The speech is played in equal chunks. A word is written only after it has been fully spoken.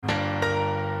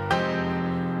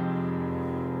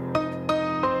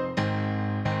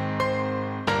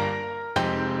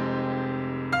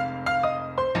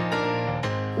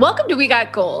Welcome to We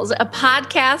Got Goals, a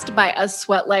podcast by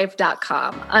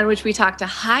asweatlife.com on which we talk to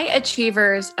high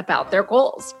achievers about their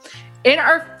goals. In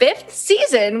our 5th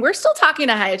season, we're still talking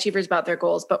to high achievers about their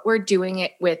goals, but we're doing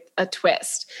it with a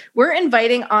twist. We're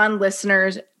inviting on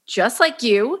listeners just like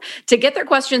you to get their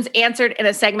questions answered in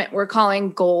a segment we're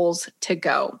calling Goals to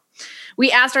Go.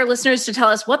 We asked our listeners to tell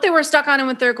us what they were stuck on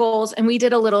with their goals, and we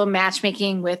did a little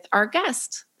matchmaking with our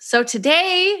guest. So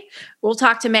today, we'll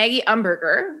talk to Maggie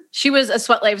Umberger. She was a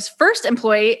Sweat Life's first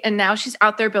employee, and now she's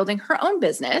out there building her own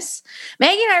business.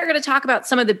 Maggie and I are going to talk about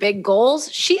some of the big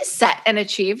goals she's set and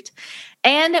achieved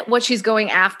and what she's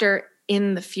going after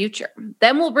in the future.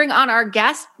 Then we'll bring on our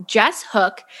guest, Jess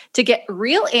Hook, to get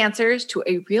real answers to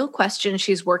a real question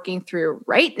she's working through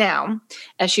right now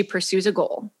as she pursues a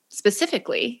goal,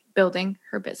 specifically building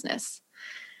her business.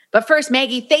 But first,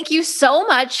 Maggie, thank you so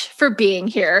much for being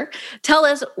here. Tell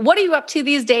us, what are you up to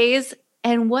these days?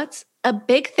 And what's a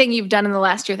big thing you've done in the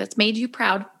last year that's made you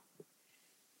proud?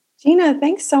 Gina,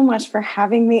 thanks so much for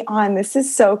having me on. This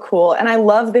is so cool. And I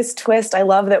love this twist. I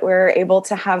love that we're able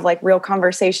to have like real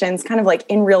conversations, kind of like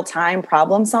in real time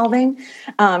problem solving,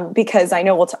 because I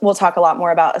know we'll talk a lot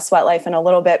more about a Sweat Life in a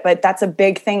little bit, but that's a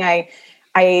big thing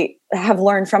I have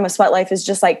learned from a Sweat Life is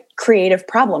just like creative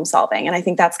problem solving. And I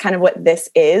think that's kind of what this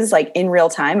is, like in real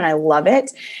time. And I love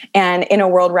it. And in a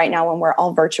world right now when we're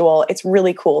all virtual, it's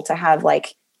really cool to have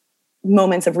like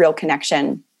moments of real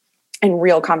connection and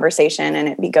real conversation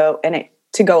and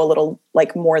to go a little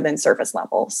like more than surface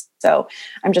levels. So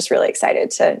I'm just really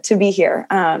excited to be here.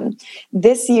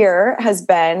 This year has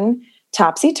been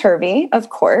topsy-turvy, of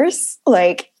course,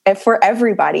 like for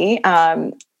everybody.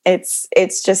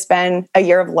 It's just been a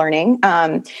year of learning.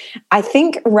 I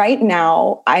think right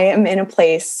now I am in a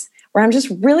place where I'm just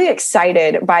really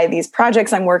excited by these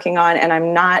projects I'm working on, and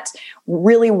I'm not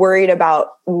really worried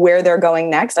about where they're going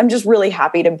next. I'm just really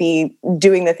happy to be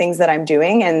doing the things that I'm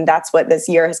doing. And that's what this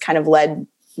year has kind of led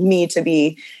me to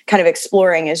be kind of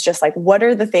exploring, is just like, what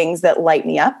are the things that light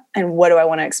me up and what do I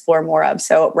want to explore more of?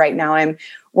 So right now I'm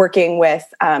working with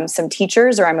some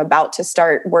teachers, or I'm about to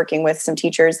start working with some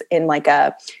teachers in like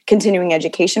a continuing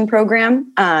education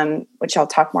program, which I'll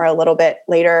talk more a little bit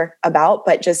later about,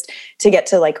 but just to get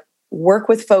to like work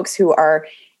with folks who are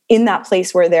in that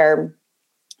place where they're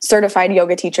certified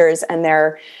yoga teachers and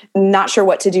they're not sure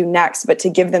what to do next, but to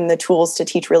give them the tools to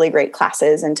teach really great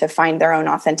classes and to find their own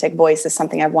authentic voice is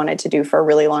something I've wanted to do for a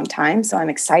really long time. So I'm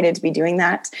excited to be doing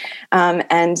that.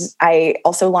 And I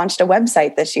also launched a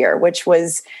website this year, which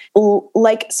was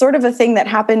like sort of a thing that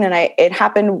happened. And it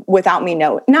happened without me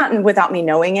not without me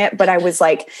knowing it, but I was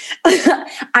like,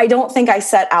 I don't think I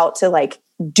set out to like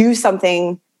do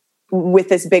something with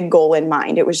this big goal in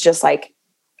mind. It was just like,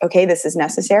 okay, this is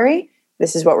necessary.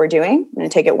 This is what we're doing. I'm going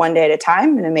to take it one day at a time.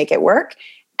 I'm going to make it work.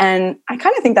 And I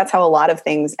kind of think that's how a lot of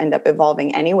things end up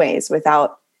evolving anyways,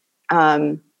 without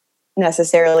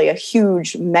necessarily a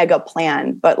huge mega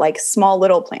plan, but like small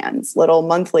little plans, little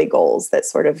monthly goals that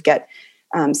sort of get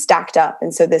stacked up.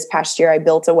 And so this past year, I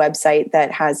built a website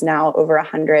that has now over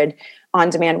 100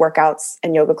 on-demand workouts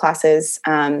and yoga classes.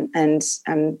 And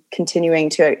I'm continuing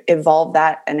to evolve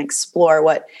that and explore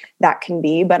what that can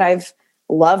be. But I've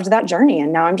loved that journey.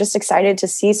 And now I'm just excited to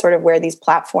see sort of where these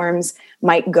platforms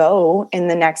might go in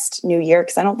the next new year,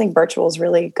 because I don't think virtual is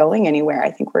really going anywhere.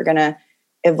 I think we're going to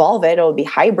evolve it. It'll be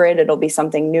hybrid. It'll be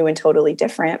something new and totally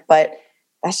different. But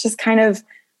that's just kind of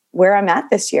where I'm at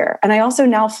this year. And I also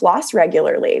now floss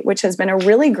regularly, which has been a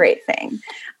really great thing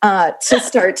to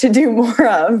start to do more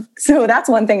of. So that's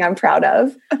one thing I'm proud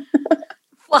of.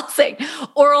 Flossing,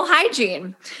 oral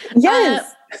hygiene. Yes.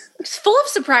 It's full of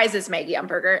surprises, Maggie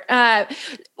Umberger.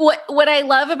 What I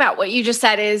love about what you just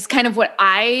said is kind of what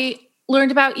I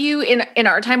learned about you in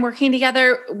our time working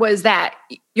together, was that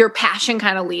your passion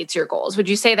kind of leads your goals. Would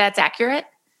you say that's accurate?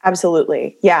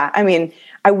 Absolutely. Yeah. I mean,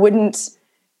 I wouldn't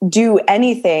do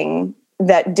anything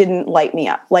that didn't light me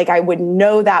up. Like I would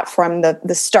know that from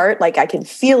the start. Like I can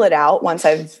feel it out once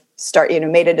I've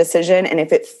made a decision. And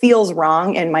if it feels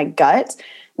wrong in my gut,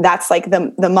 that's like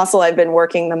the muscle I've been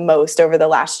working the most over the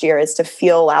last year, is to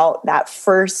feel out that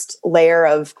first layer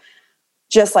of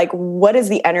just like, what is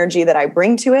the energy that I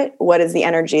bring to it? What is the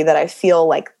energy that I feel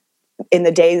like in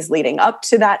the days leading up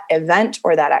to that event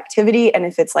or that activity? And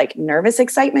if it's like nervous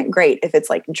excitement, great. If it's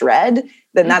like dread,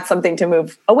 then that's something to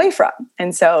move away from.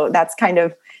 And so that's kind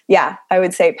of, yeah, I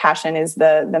would say passion is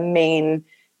the main,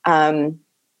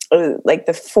 like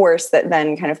the force that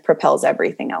then kind of propels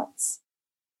everything else.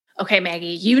 Okay, Maggie,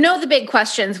 you know the big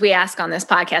questions we ask on this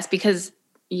podcast because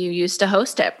you used to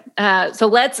host it. So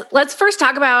let's first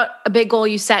talk about a big goal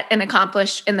you set and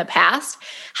accomplished in the past.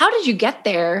 How did you get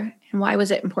there, and why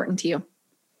was it important to you?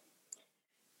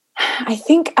 I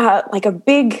think like a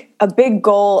big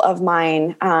goal of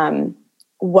mine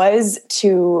was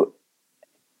to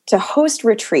host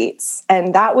retreats,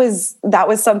 and that was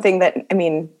something that, I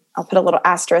mean, I'll put a little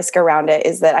asterisk around it,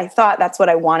 is that I thought that's what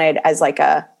I wanted as like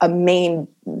a main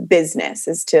business,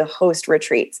 is to host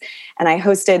retreats. And I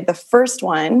hosted the first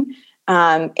one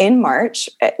in March,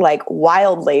 like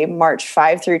wildly, March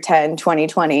 5 through 10,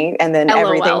 2020. And then LOL.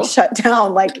 Everything shut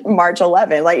down like March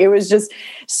 11. Like it was just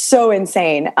so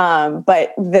insane.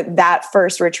 But that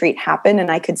first retreat happened,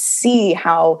 and I could see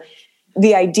how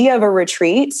the idea of a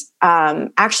retreat,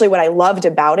 actually what I loved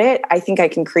about it, I think I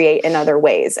can create in other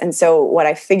ways. And so what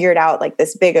I figured out, like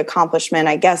this big accomplishment,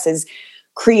 I guess, is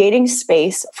creating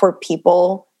space for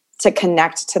people to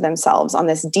connect to themselves on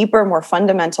this deeper, more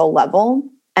fundamental level,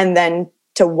 and then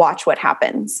to watch what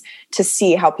happens, to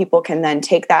see how people can then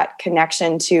take that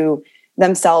connection to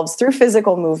themselves through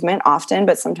physical movement often,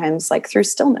 but sometimes like through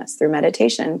stillness, through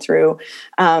meditation, through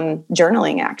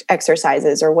journaling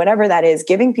exercises, or whatever that is,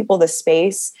 giving people the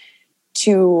space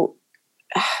to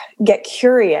get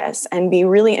curious and be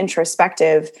really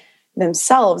introspective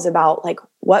themselves about like,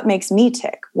 what makes me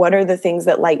tick? What are the things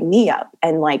that light me up?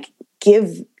 And like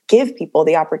give people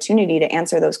the opportunity to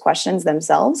answer those questions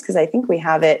themselves. Cause I think we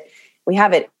have it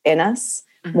in us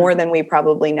more than we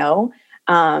probably know.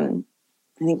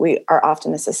 I think we are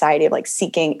often a society of like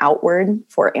seeking outward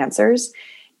for answers.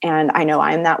 And I know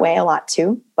I'm that way a lot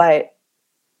too, but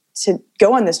to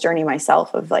go on this journey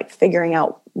myself of like figuring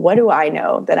out, what do I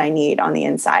know that I need on the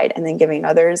inside, and then giving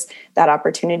others that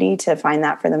opportunity to find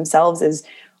that for themselves is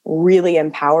really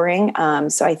empowering.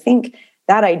 So I think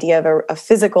that idea of a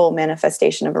physical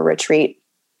manifestation of a retreat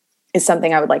is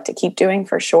something I would like to keep doing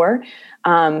for sure.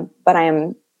 But I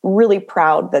am really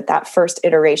proud that first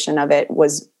iteration of it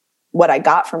was what I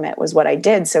got from it, was what I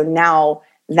did. So now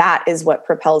that is what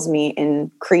propels me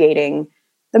in creating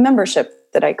the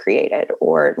membership that I created,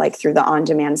 or like through the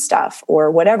on-demand stuff, or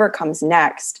whatever comes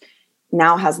next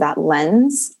now has that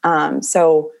lens.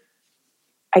 So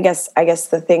I guess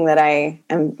the thing that I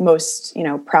am most,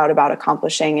 proud about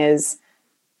accomplishing is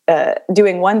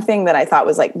doing one thing that I thought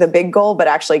was like the big goal, but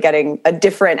actually getting a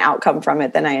different outcome from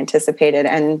it than I anticipated,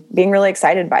 and being really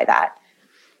excited by that.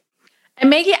 And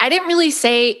Maggie, I didn't really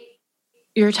say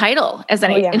your title as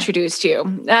I introduced you.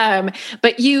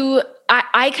 But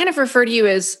I kind of refer to you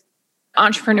as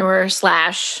entrepreneur /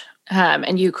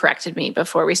 and you corrected me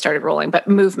before we started rolling, but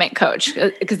movement coach,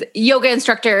 because yoga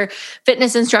instructor,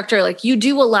 fitness instructor, like you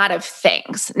do a lot of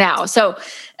things now. So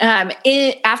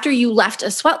after you left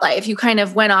A Sweat Life, you kind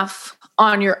of went off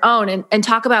on your own and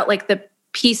talk about like the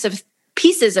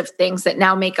pieces of things that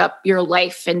now make up your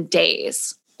life and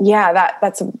days. Yeah,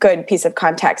 that's a good piece of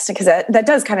context, because that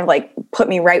does kind of like put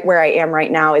me right where I am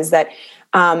right now, is that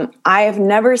I have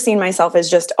never seen myself as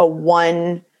just a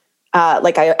one,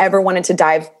 like I ever wanted to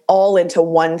dive all into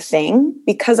one thing,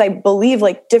 because I believe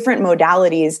like different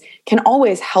modalities can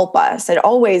always help us. It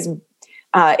always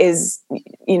is,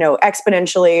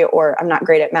 exponentially, or I'm not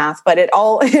great at math, but it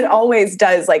always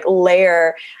does like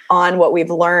layer on what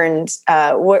we've learned,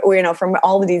 from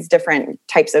all of these different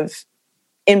types of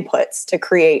inputs to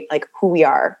create like who we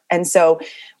are. And so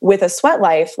with A Sweat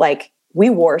Life, like we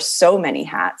wore so many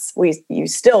hats. You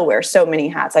still wear so many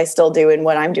hats. I still do in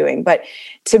what I'm doing, but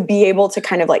to be able to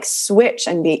kind of like switch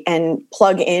and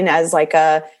plug in as like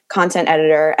a content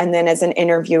editor, and then as an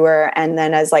interviewer, and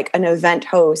then as like an event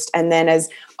host, and then as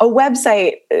a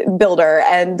website builder,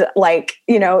 and like,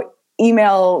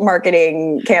 email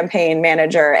marketing campaign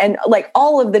manager, and like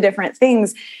all of the different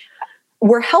things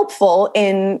were helpful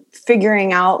in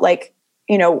figuring out like,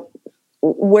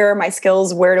 where are my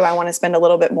skills? Where do I want to spend a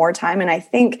little bit more time? And I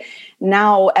think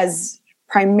now, as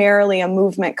primarily a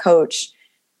movement coach,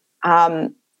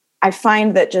 I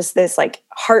find that just this like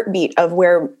heartbeat of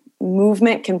where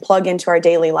movement can plug into our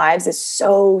daily lives is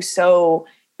so, so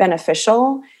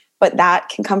beneficial, but that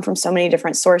can come from so many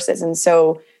different sources. And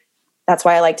so that's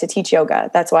why I like to teach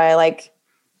yoga. That's why I like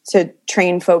to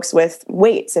train folks with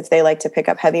weights if they like to pick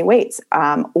up heavy weights,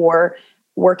 or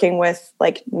working with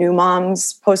like new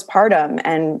moms postpartum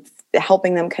and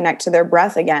helping them connect to their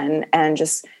breath again, and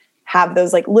just have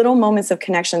those like little moments of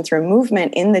connection through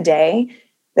movement in the day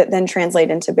that then translate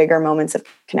into bigger moments of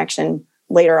connection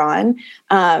later on.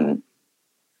 I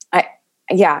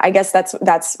guess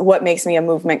that's what makes me a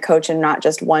movement coach, and not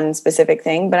just one specific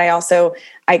thing. But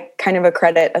I kind of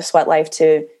accredit A Sweat Life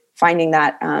to finding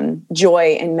that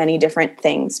joy in many different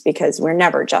things, because we're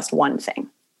never just one thing.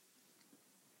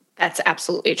 That's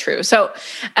absolutely true. So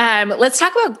let's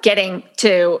talk about getting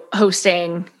to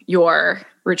hosting your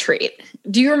retreat.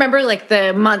 Do you remember like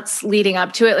the months leading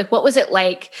up to it? Like what was it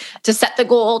like to set the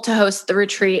goal to host the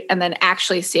retreat and then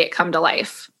actually see it come to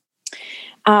life?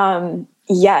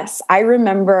 Yes, I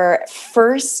remember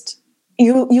first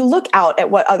you look out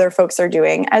at what other folks are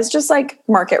doing as just like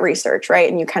market research, right?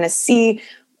 And you kind of see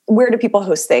where do people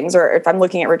host things, or if I'm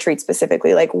looking at retreats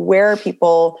specifically, like where are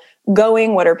people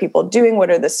going? What are people doing?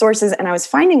 What are the sources? And I was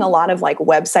finding a lot of like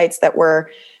websites that were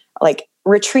like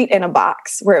retreat in a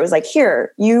box, where it was like,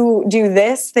 here, you do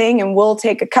this thing and we'll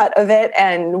take a cut of it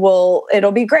and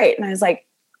it'll be great. And I was like,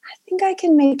 I think I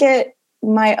can make it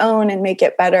my own and make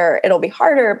it better. It'll be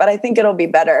harder, but I think it'll be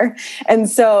better. And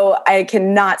so I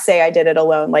cannot say I did it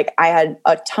alone. Like I had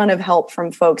a ton of help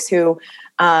from folks who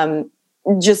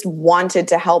just wanted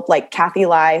to help, like Kathy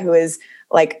Lai, who is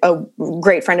like a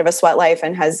great friend of A Sweat Life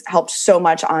and has helped so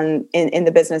much in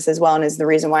the business as well. And is the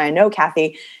reason why I know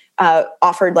Kathy,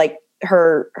 offered like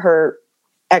her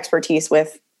expertise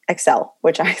with Excel,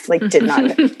 which I like did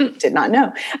not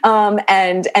know.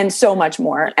 And so much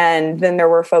more. And then there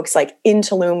were folks like in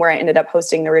Tulum, where I ended up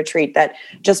hosting the retreat, that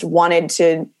just wanted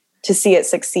to see it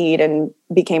succeed and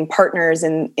became partners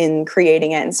in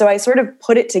creating it. And so I sort of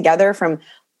put it together from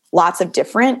lots of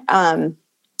different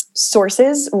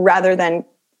sources rather than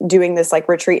doing this like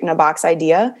retreat in a box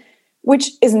idea,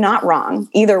 which is not wrong.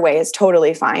 Either way is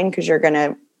totally fine, because you're going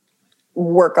to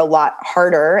work a lot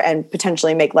harder and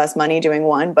potentially make less money doing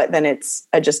one, but then it's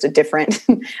just a different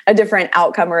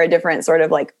outcome, or a different sort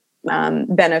of like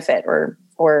benefit,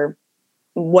 or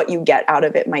what you get out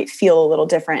of it might feel a little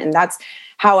different. And that's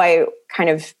how that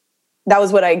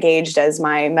was what I gauged as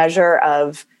my measure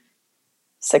of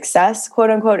success, quote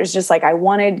unquote, is just like, I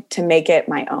wanted to make it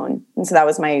my own. And so that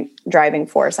was my driving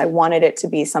force. I wanted it to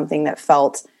be something that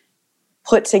felt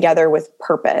put together with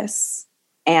purpose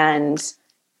and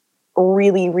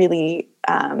really, really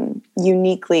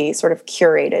uniquely sort of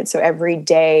curated. So every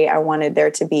day I wanted there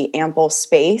to be ample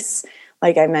space.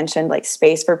 Like I mentioned, like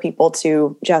space for people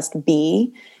to just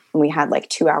be. And we had like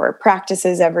 2-hour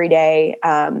practices every day.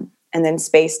 And then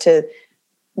space to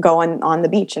go on the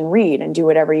beach and read and do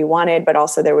whatever you wanted. But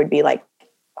also there would be like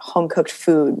home cooked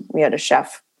food. We had a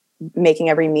chef making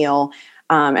every meal.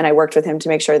 And I worked with him to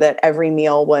make sure that every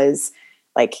meal was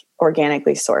like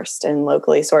organically sourced and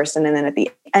locally sourced. And then at the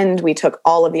end, we took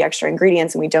all of the extra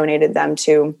ingredients and we donated them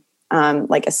to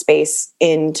like a space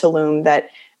in Tulum that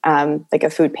like a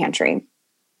food pantry.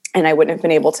 And I wouldn't have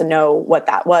been able to know what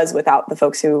that was without the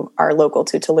folks who are local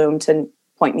to Tulum to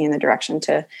point me in the direction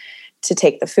to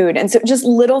take the food. And so just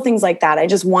little things like that. I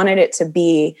just wanted it to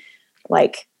be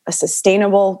like a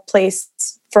sustainable place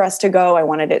for us to go. I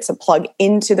wanted it to plug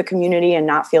into the community and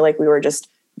not feel like we were just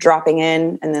dropping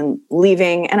in and then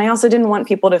leaving. And I also didn't want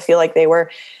people to feel like they were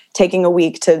taking a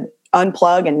week to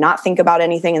unplug and not think about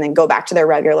anything and then go back to their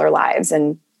regular lives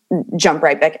and jump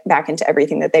right back into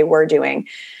everything that they were doing.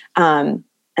 And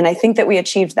I think that we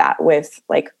achieved that with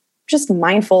like just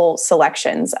mindful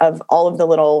selections of all of the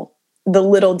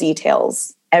little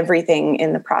details, everything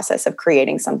in the process of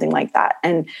creating something like that.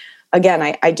 And again,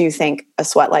 I do thank A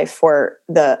Sweat Life for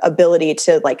the ability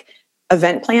to like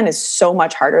event plan is so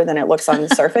much harder than it looks on the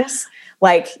surface.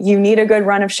 Like you need a good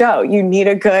run of show. You need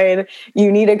a good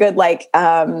like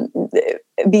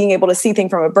being able to see things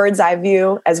from a bird's eye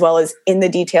view as well as in the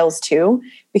details too,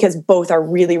 because both are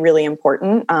really, really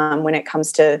important when it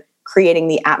comes to creating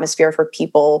the atmosphere for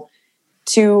people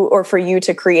or for you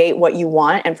to create what you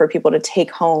want and for people to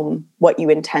take home what you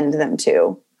intend them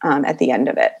to at the end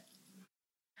of it.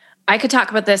 I could talk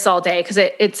about this all day because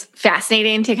it's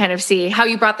fascinating to kind of see how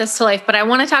you brought this to life, but I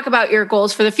want to talk about your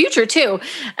goals for the future too.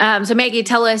 So Maggie,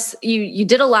 tell us, you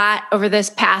did a lot over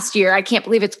this past year. I can't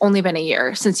believe it's only been a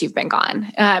year since you've been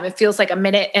gone. It feels like a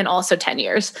minute and also 10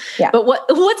 years. Yeah. But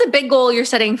what's a big goal you're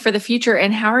setting for the future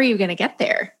and how are you going to get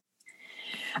there?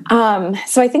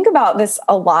 So I think about this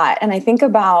a lot, and I think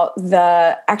about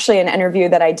actually an interview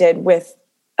that I did with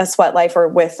A Sweat Life or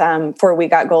with for We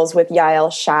Got Goals with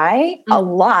Yael Shai a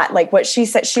lot. Like what she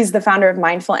said, she's the founder of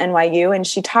Mindful NYU, and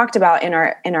she talked about in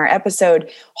our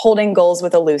episode holding goals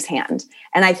with a loose hand.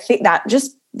 And I think that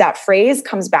just that phrase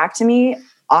comes back to me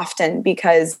often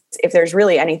because if there's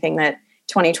really anything that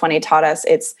 2020 taught us,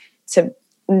 it's to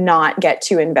not get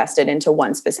too invested into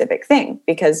one specific thing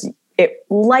because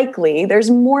there's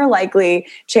more likely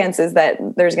chances that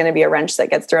there's going to be a wrench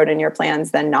that gets thrown in your plans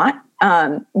than not.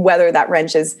 Whether that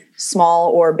wrench is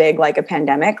small or big, like a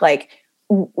pandemic, like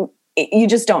you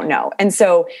just don't know. And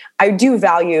so I do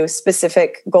value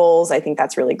specific goals. I think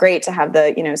that's really great to have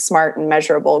the, smart and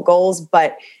measurable goals,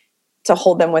 but to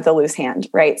hold them with a loose hand,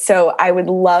 right? So I would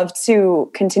love to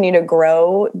continue to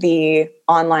grow the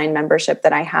online membership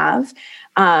that I have.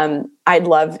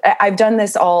 I've done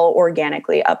this all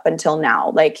organically up until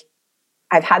now. Like,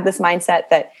 I've had this mindset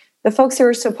that the folks who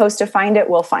are supposed to find it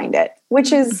will find it,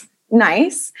 which is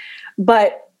nice,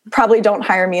 but probably don't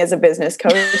hire me as a business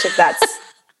coach if that's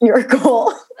your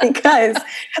goal, because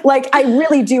like, I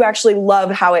really do actually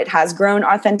love how it has grown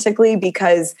authentically,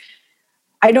 because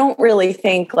I don't really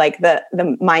think like the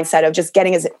mindset of just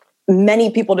getting as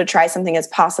many people to try something as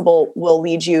possible will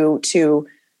lead you to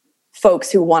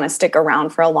folks who want to stick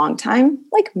around for a long time.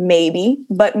 Like, maybe,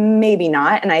 but maybe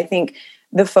not. And I think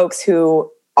the folks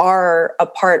who are a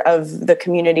part of the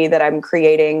community that I'm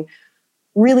creating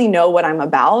really know what I'm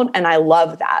about. And I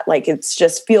love that. Like, it's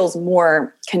just feels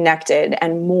more connected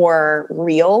and more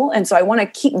real. And so I want to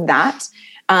keep that.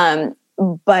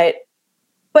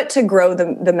 But to grow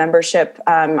the membership,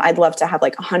 I'd love to have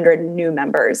like 100 new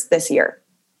members this year.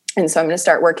 And so I'm going to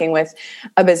start working with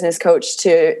a business coach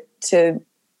to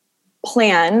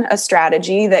plan a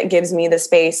strategy that gives me the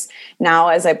space now,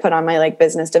 as I put on my like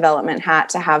business development hat,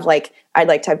 to have like, I'd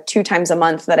like to have 2 times a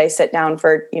month that I sit down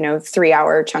for,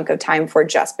 3-hour chunk of time for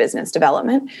just business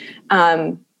development.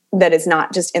 That is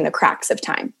not just in the cracks of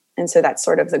time. And so that's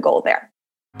sort of the goal there.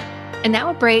 And now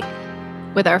a break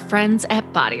with our friends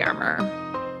at Body Armor.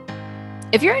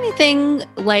 If you're anything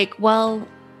like, well,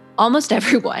 almost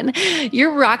everyone,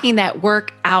 you're rocking that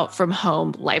work out from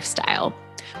home lifestyle.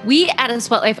 We at A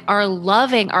Sweat Life are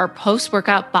loving our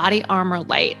post-workout Body Armor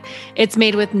Light. It's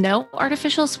made with no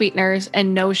artificial sweeteners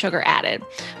and no sugar added,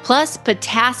 plus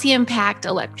potassium-packed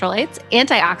electrolytes,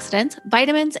 antioxidants,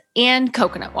 vitamins, and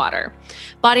coconut water.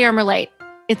 Body Armor Light,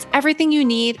 it's everything you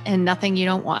need and nothing you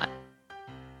don't want.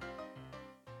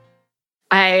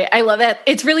 I love it.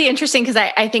 It's really interesting because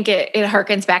I think it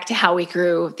harkens back to how we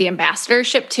grew the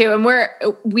ambassadorship too. And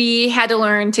we had to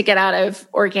learn to get out of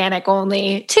organic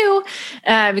only too,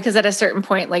 because at a certain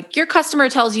point, like, your customer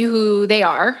tells you who they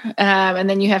are. And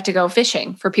then you have to go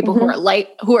fishing for people who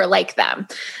are like them.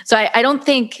 So I don't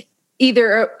think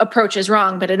either approach is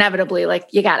wrong, but inevitably, like,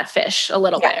 you got to fish a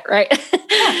little bit, right?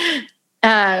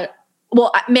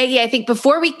 Well, Maggie, I think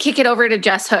before we kick it over to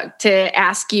Jess Hook to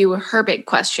ask you her big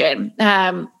question,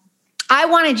 I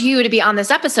wanted you to be on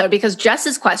this episode because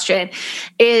Jess's question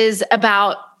is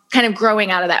about kind of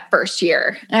growing out of that first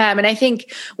year. And I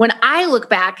think when I look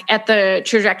back at the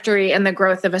trajectory and the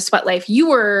growth of A Sweat Life, you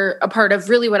were a part of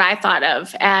really what I thought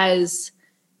of as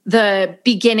the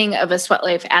beginning of A Sweat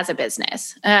Life as a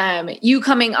business. You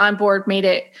coming on board made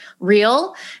it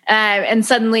real. And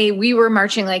suddenly we were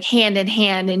marching like hand in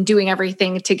hand and doing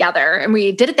everything together. And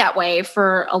we did it that way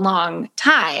for a long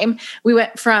time. We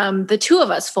went from the 2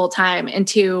 of us full-time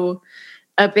into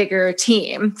a bigger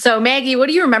team. So Maggie, what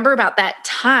do you remember about that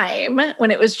time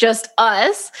when it was just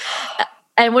us?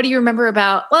 And what do you remember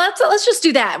about, well, let's just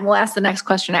do that. And we'll ask the next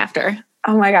question after.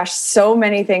 Oh my gosh. So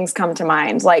many things come to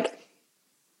mind. Like,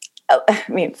 I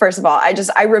mean, first of all,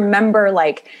 I remember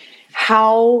like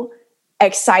how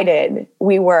excited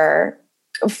we were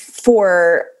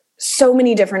for so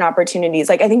many different opportunities.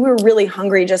 Like, I think we were really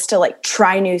hungry just to like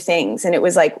try new things. And it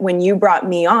was like, when you brought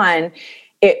me on,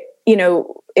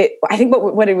 I think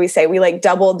what did we say? We like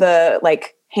doubled the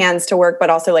like hands to work, but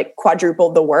also like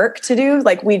quadrupled the work to do.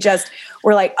 Like, we just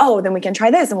were like, oh, then we can try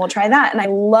this and we'll try that. And I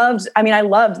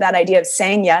loved that idea of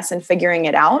saying yes and figuring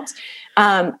it out.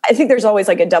 I think there's always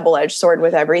like a double-edged sword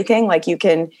with everything. Like, you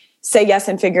can say yes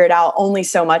and figure it out only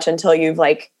so much until you've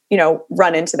like,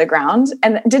 run into the ground.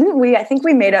 And I think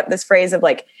we made up this phrase of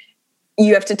like,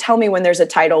 you have to tell me when there's a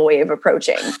tidal wave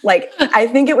approaching. Like, I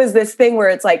think it was this thing where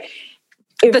it's like,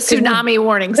 the tsunami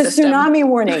warning system. The tsunami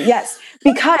warning, yes.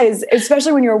 Because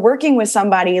especially when you're working with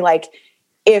somebody, like,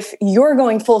 if you're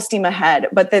going full steam ahead,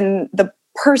 but then the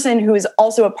person who is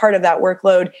also a part of that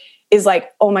workload is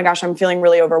like, oh my gosh, I'm feeling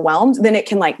really overwhelmed, then it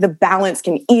can like, the balance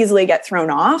can easily get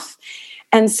thrown off.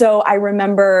 And so I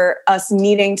remember us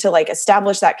needing to like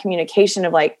establish that communication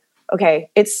of like, okay,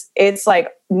 it's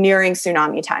like nearing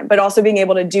tsunami time, but also being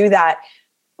able to do that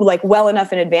like well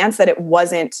enough in advance that it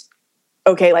wasn't,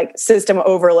 okay, like system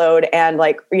overload and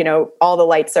like, all the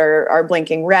lights are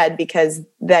blinking red, because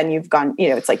then you've gone,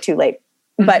 it's like too late.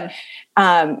 Mm-hmm. But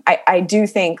I do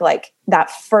think like that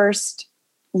first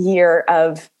year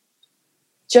of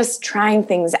just trying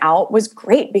things out was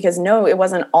great, because it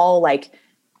wasn't all like,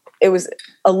 it was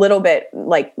a little bit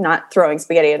like not throwing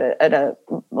spaghetti at a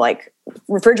like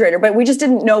refrigerator, but we just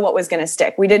didn't know what was going to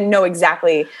stick. We didn't know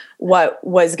exactly what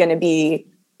was going to be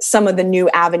some of the new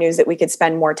avenues that we could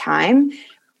spend more time.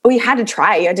 We had to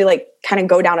try. You had to like kind of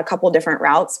go down a couple different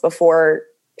routes before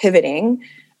pivoting.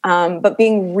 but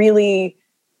being really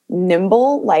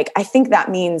nimble. Like, I think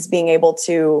that means being able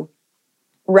to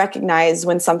recognize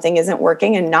when something isn't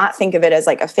working and not think of it as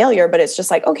like a failure, but it's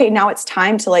just like, okay, now it's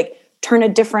time to like turn a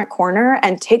different corner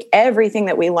and take everything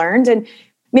that we learned, and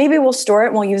maybe we'll store it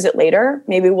and we'll use it later.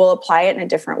 Maybe we'll apply it in a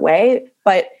different way,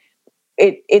 but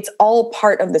it's all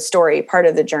part of the story, part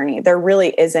of the journey. There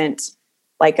really isn't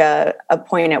like a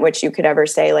point at which you could ever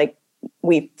say like,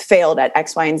 we failed at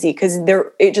X, Y, and Z,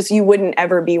 because you wouldn't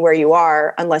ever be where you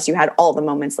are unless you had all the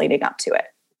moments leading up to it.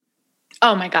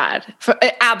 Oh my God.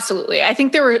 Absolutely. I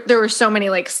think there were so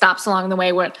many like stops along the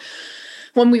way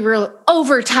when we were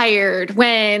overtired,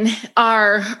 when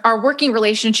our working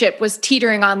relationship was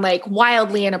teetering on like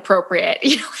wildly inappropriate.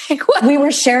 We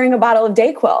were sharing a bottle of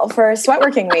DayQuil for sweat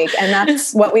working week. And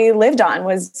that's what we lived on,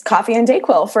 was coffee and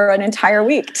DayQuil for an entire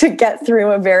week to get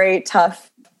through a very tough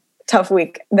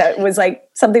week. That was like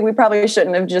something we probably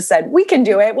shouldn't have just said, we can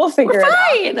do it. We'll figure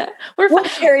it out. We'll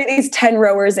carry these 10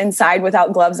 rowers inside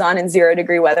without gloves on in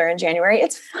 0-degree weather in January.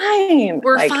 It's fine.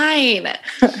 We're fine.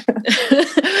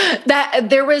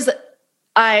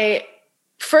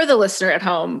 For the listener at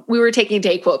home, we were taking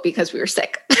DayQuil because we were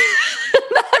sick.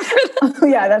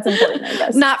 Yeah, that's important, I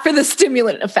guess. Not for the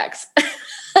stimulant effects.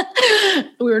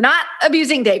 We were not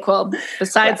abusing DayQuil,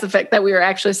 besides the fact that we were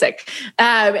actually sick.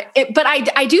 But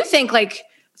I do think like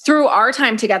through our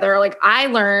time together, like I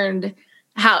learned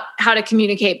how to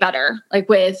communicate better, like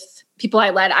with people I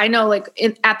led. I know like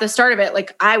at the start of it,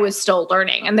 like I was still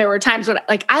learning, and there were times when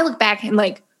like I look back and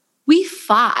like we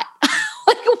fought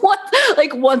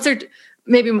once or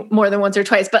maybe more than once or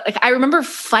twice, but like I remember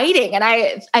fighting, and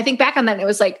I think back on that and it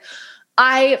was like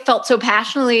I felt so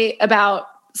passionately about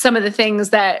some of the things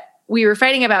that we were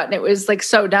fighting about, and it was like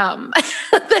so dumb.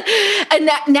 And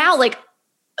now like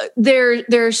there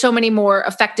are so many more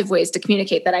effective ways to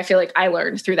communicate that I feel like I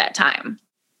learned through that time.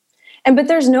 But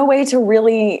there's no way to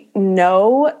really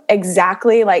know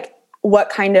exactly like what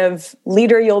kind of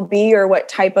leader you'll be or what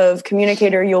type of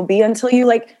communicator you'll be until you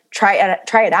like try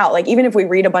it out. Like even if we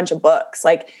read a bunch of books,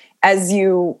 like as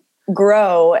you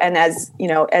grow and as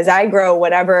I grow,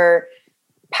 whatever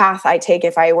path I take,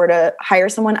 if I were to hire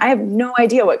someone, I have no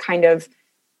idea what kind of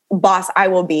boss I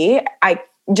will be. I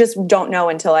just don't know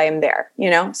until I am there,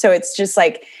 So it's just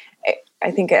like,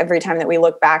 I think every time that we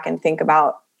look back and think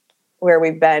about where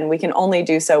we've been, we can only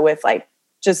do so with like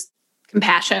just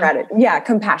compassion. Yeah.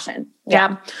 Compassion.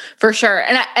 Yeah, for sure.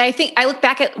 And I think I look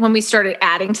back at when we started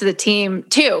adding to the team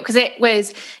too, because it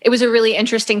was a really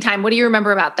interesting time. What do you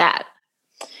remember about that?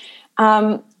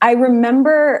 I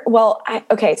remember,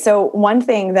 so one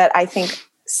thing that I think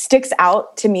sticks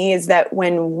out to me is that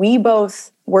when we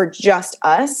both were just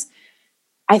us,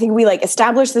 I think we like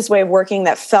established this way of working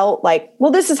that felt like,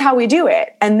 well, this is how we do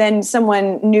it. And then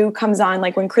someone new comes on,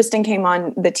 like when Kristen came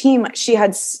on the team, she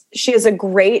has a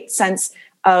great sense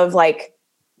of like,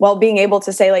 well, being able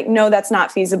to say like, no, that's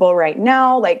not feasible right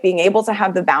now. Like being able to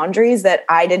have the boundaries that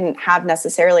I didn't have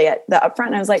necessarily at the upfront.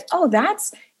 And I was like, oh,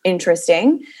 that's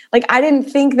interesting. Like, I didn't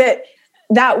think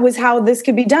that was how this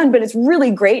could be done, but it's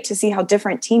really great to see how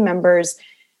different team members,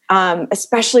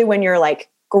 especially when you're like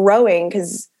growing,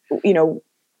 because,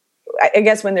 I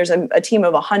guess when there's a team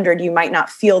of 100, you might not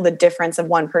feel the difference of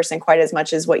one person quite as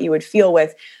much as what you would feel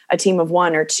with a team of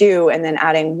 1 or 2, and then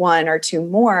adding 1 or 2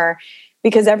 more,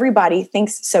 because everybody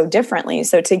thinks so differently.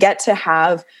 So to get to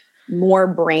have more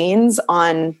brains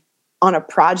on a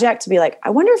project, to be like, I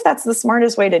wonder if that's the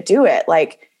smartest way to do it.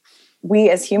 Like, we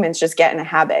as humans just get in a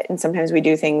habit, and sometimes we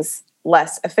do things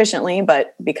less efficiently,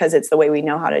 but because it's the way we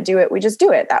know how to do it, we just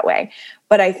do it that way.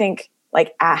 But I think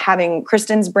like having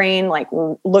Kristen's brain, like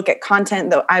look at content,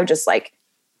 though, I just like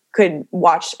could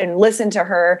watch and listen to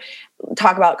her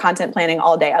talk about content planning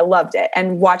all day. I loved it.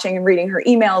 And watching and reading her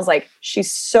emails, like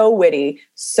she's so witty,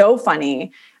 so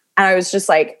funny. And I was just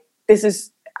like,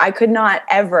 I could not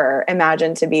ever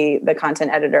imagine to be the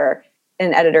content editor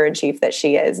and editor-in-chief that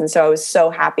she is. And so I was so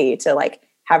happy to like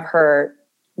have her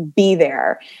be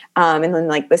there. And then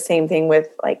like the same thing with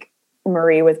like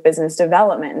Marie with business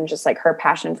development, and just like her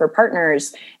passion for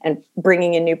partners and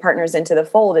bringing in new partners into the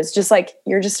fold. Is just like,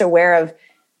 you're just aware of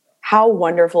how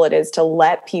wonderful it is to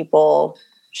let people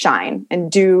shine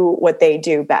and do what they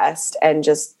do best, and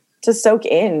just to soak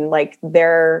in like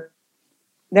their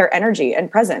energy and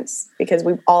presence, because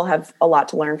we all have a lot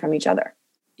to learn from each other.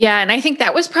 Yeah, and I think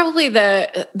that was probably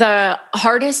the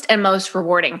hardest and most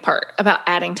rewarding part about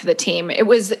adding to the team. It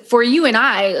was for you and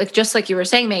I, like just like you were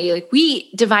saying, Maggie, like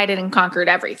we divided and conquered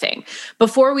everything.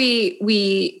 Before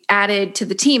we added to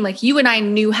the team, like you and I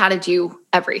knew how to do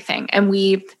everything. And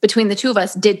we, between the two of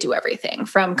us, did do everything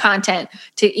from content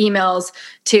to emails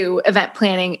to event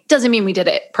planning. Doesn't mean we did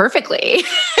it perfectly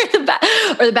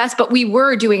or the best, but we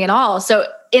were doing it all. So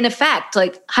in effect,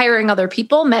 like hiring other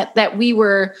people meant that we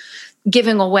were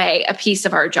giving away a piece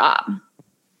of our job.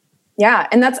 Yeah.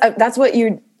 And that's what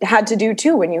you had to do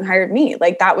too when you hired me.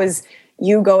 Like that was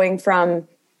you going from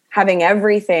having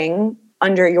everything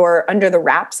under the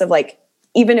wraps of like,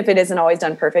 even if it isn't always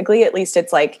done perfectly, at least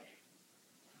it's like,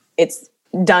 it's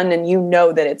done and you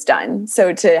know that it's done.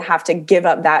 So to have to give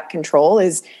up that control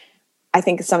is, I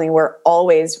think, something we're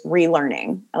always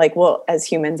relearning. Like, well, as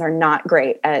humans are not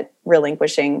great at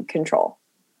relinquishing control.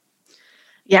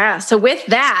 Yeah. So with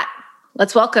that,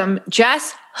 let's welcome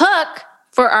Jess Hook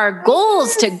for our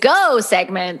Goals to Go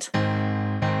segment.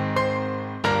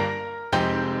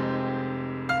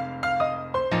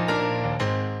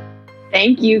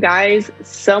 Thank you guys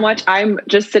so much. I'm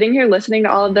just sitting here listening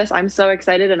to all of this. I'm so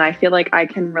excited and I feel like I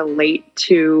can relate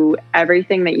to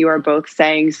everything that you are both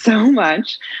saying so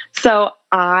much. So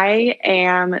I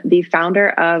am the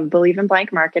founder of Believe in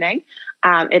Blank Marketing.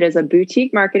 It is a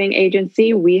boutique marketing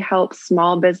agency. We help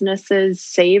small businesses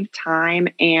save time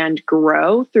and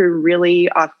grow through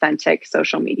really authentic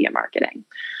social media marketing.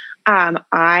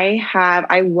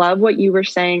 I love what you were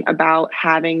saying about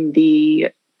having the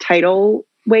tidal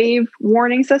wave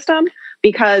warning system,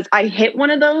 because I hit one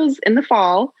of those in the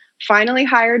fall, finally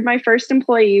hired my first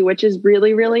employee, which is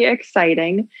really, really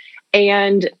exciting.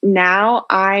 And now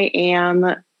I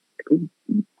am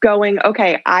going,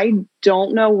 okay, I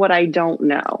don't know what I don't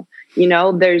know. You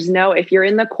know, if you're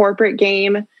in the corporate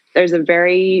game, there's a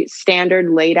very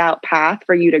standard laid out path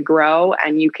for you to grow,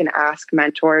 and you can ask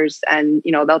mentors and,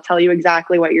 they'll tell you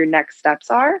exactly what your next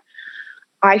steps are.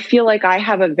 I feel like I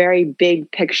have a very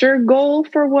big picture goal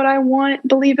for what I want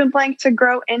Believe in Blank to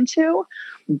grow into,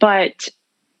 but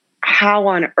how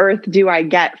on earth do I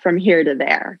get from here to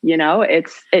there?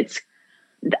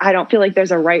 I don't feel like there's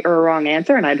a right or a wrong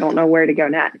answer, and I don't know where to go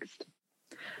next.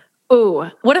 Ooh,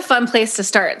 what a fun place to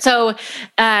start. So,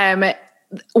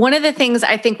 one of the things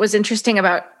I think was interesting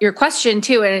about your question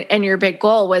too, and your big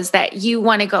goal was that you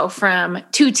want to go from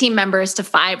 2 team members to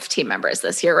 5 team members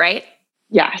this year, right?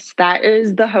 Yes, that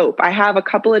is the hope. I have a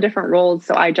couple of different roles.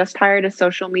 So I just hired a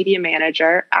social media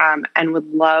manager and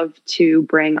would love to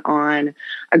bring on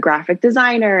a graphic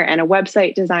designer and a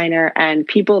website designer and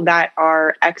people that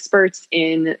are experts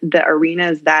in the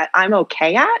arenas that I'm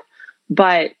okay at.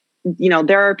 But,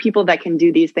 there are people that can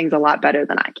do these things a lot better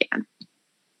than I can.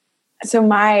 So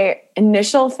my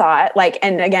initial thought,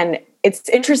 and again, it's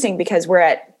interesting because we're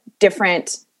at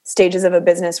different stages of a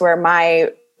business where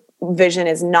my vision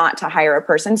is not to hire a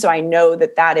person. So I know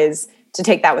that is to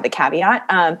take that with a caveat.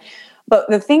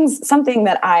 But something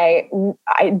that I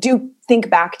do think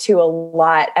back to a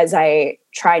lot as I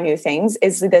try new things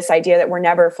is this idea that we're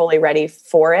never fully ready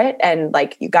for it. And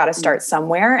you got to start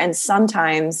somewhere. And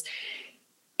sometimes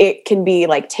it can be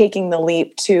like taking the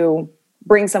leap to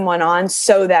bring someone on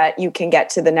so that you can get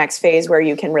to the next phase where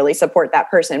you can really support that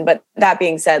person. But that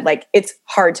being said, it's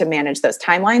hard to manage those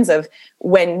timelines of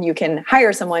when you can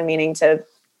hire someone, meaning to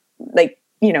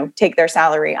take their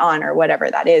salary on or whatever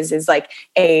that is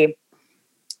a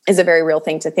very real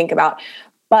thing to think about.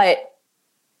 But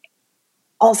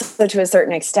also to a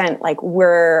certain extent,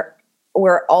 we're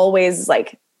always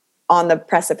on the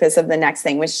precipice of the next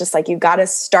thing, which just you got to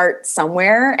start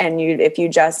somewhere. And if you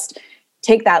just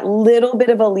take that little bit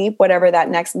of a leap, whatever that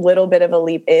next little bit of a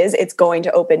leap is, it's going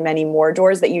to open many more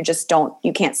doors that you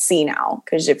can't see now.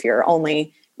 Because if you're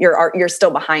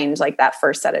still behind that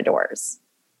first set of doors.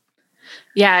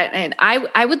 Yeah. And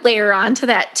I would layer on to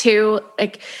that too.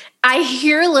 I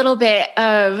hear a little bit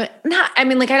of I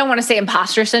don't want to say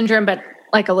imposter syndrome, but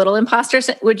a little imposter.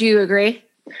 Would you agree?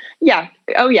 Yeah.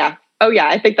 Oh yeah.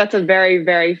 I think that's a very,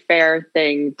 very fair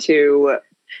thing to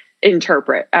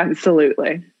interpret.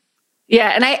 Absolutely. Yeah.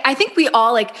 And I think we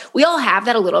all have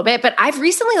that a little bit, but I've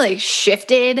recently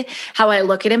shifted how I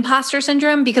look at imposter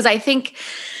syndrome, because I think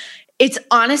it's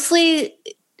honestly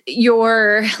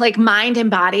your mind and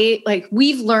body.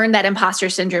 We've learned that imposter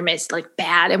syndrome is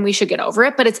bad and we should get over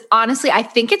it. But it's honestly, I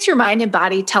think it's your mind and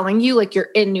body telling you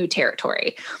you're in new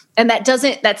territory, and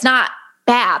that's not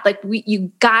bad.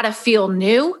 You gotta feel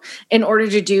new in order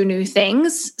to do new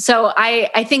things. So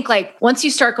I think once you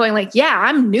start going yeah,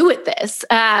 I'm new at this,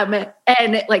 and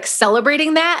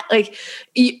celebrating that,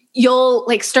 you'll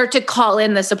start to call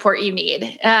in the support you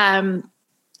need.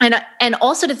 And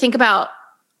also to think about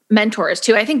mentors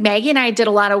too. I think Maggie and I did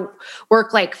a lot of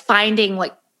work, like finding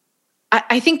like,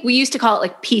 I think we used to call it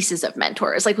like pieces of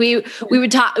mentors. Like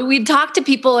we'd talk to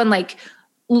people and like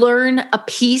learn a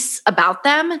piece about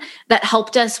them that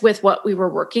helped us with what we were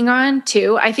working on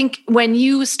too. I think when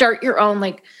you start your own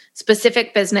like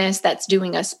specific business that's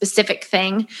doing a specific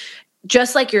thing,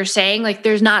 just like you're saying, like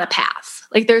there's not a path.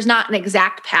 Like there's not an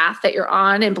exact path that you're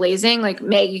on and blazing. Like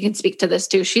Meg, you can speak to this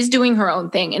too. She's doing her own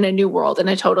thing in a new world in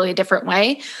a totally different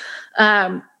way.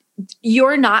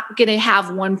 You're not going to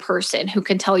have one person who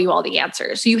can tell you all the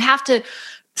answers. So you have to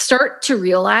start to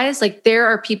realize like there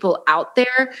are people out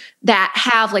there that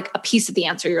have like a piece of the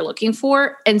answer you're looking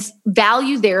for and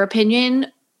value their opinion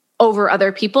over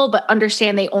other people, but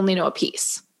understand they only know a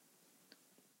piece.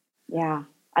 Yeah,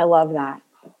 I love that.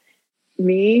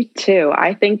 Me too.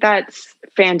 I think that's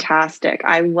fantastic.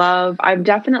 I've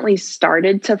definitely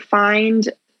started to find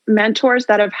mentors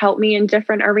that have helped me in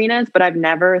different arenas, but I've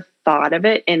never thought of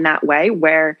it in that way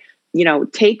where,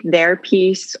 take their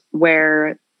piece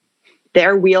where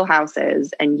their wheelhouse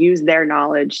is and use their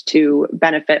knowledge to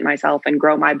benefit myself and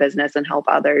grow my business and help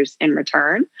others in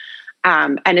return.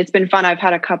 And it's been fun. I've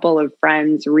had a couple of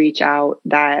friends reach out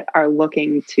that are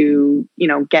looking to,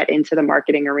 get into the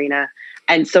marketing arena.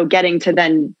 And so getting to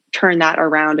then turn that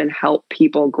around and help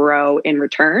people grow in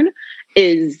return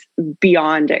is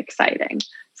beyond exciting.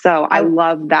 So I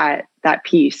love that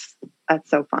piece. That's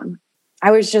so fun.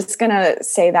 I was just going to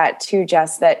say that too,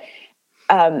 Jess, that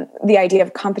the idea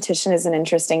of competition is an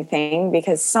interesting thing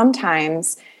because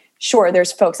sometimes, sure,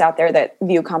 there's folks out there that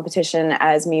view competition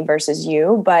as me versus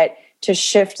you, but to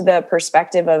shift the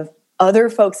perspective of other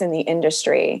folks in the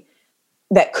industry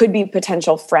that could be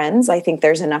potential friends, I think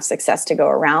there's enough success to go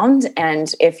around.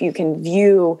 And if you can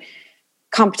view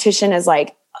competition as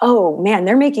like, oh man,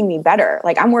 they're making me better.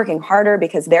 Like I'm working harder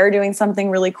because they're doing something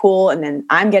really cool and then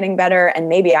I'm getting better and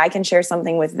maybe I can share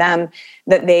something with them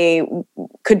that they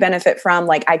could benefit from.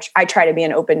 Like I try to be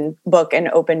an open book and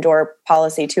open door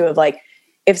policy too of like,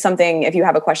 if you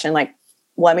have a question, like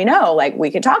let me know, like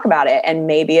we could talk about it and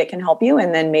maybe it can help you.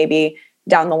 And then maybe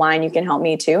down the line, you can help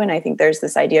me too. And I think there's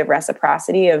this idea of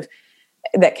reciprocity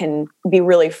that can be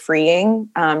really freeing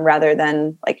rather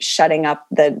than like shutting up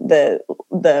the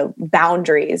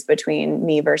boundaries between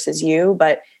me versus you,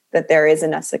 but that there is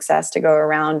enough success to go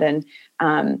around. And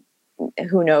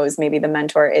who knows, maybe the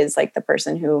mentor is like the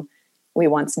person who we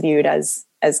once viewed as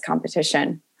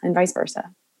competition and vice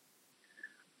versa.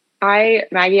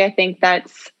 Maggie, I think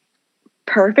that's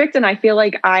perfect. And I feel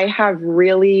like I have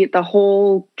really the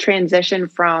whole transition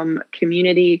from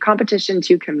competition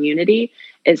to community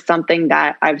is something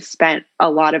that I've spent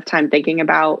a lot of time thinking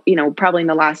about, probably in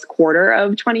the last quarter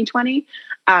of 2020.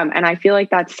 And I feel like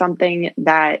that's something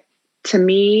that to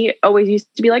me always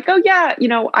used to be like, oh yeah,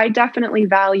 I definitely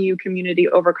value community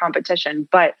over competition,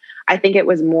 but I think it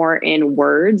was more in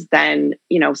words than,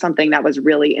 something that was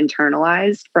really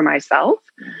internalized for myself.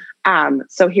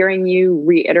 So hearing you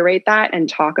reiterate that and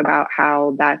talk about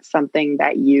how that's something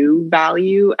that you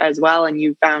value as well. And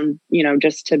you found,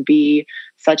 just to be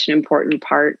such an important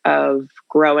part of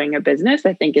growing a business,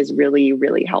 I think is really,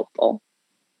 really helpful.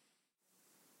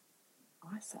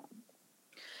 Awesome.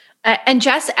 And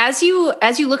Jess, as you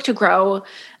look to grow,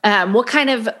 what kind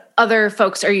of other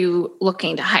folks are you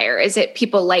looking to hire? Is it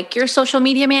people like your social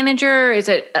media manager? Is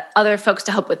it other folks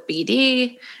to help with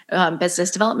BD,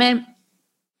 business development?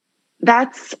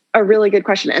 That's a really good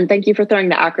question. And thank you for throwing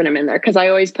the acronym in there because I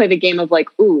always play the game of like,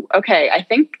 ooh, okay, I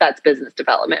think that's business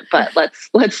development, but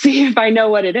let's see if I know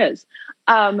what it is.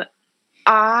 That's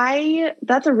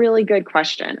a really good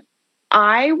question.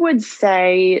 I would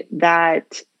say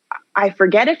that I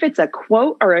forget if it's a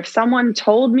quote or if someone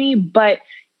told me, but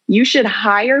you should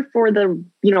hire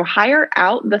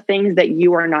out the things that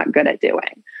you are not good at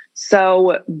doing.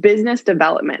 So business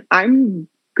development, I'm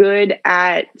good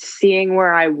at seeing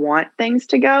where I want things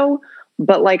to go.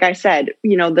 But like I said,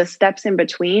 the steps in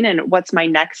between and what's my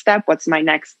next step, what's my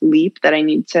next leap that I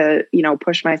need to,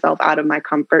 push myself out of my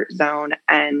comfort zone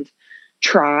and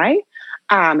try.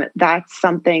 That's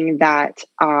something that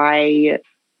I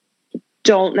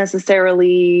don't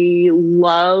necessarily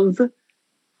love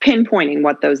pinpointing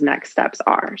what those next steps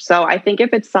are. So I think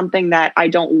if it's something that I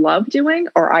don't love doing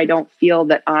or I don't feel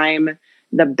that I'm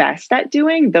the best at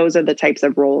doing, those are the types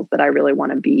of roles that I really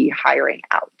want to be hiring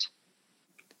out.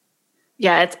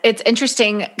 Yeah, it's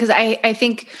interesting because I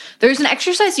think there's an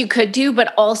exercise you could do,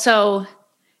 but also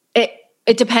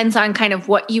it depends on kind of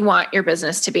what you want your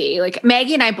business to be. Like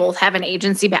Maggie and I both have an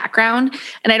agency background,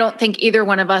 and I don't think either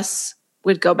one of us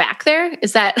would go back there.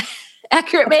 Is that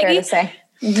accurate, That's Maggie? fair to say.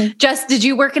 Mm-hmm. Jess, did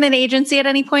you work in an agency at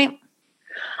any point?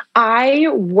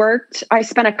 I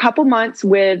spent a couple months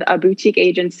with a boutique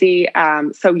agency.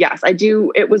 So yes, I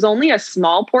do. It was only a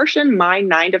small portion. My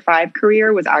 9-to-5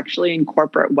 career was actually in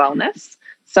corporate wellness.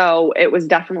 So it was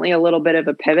definitely a little bit of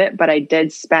a pivot, but I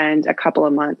did spend a couple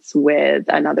of months with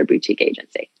another boutique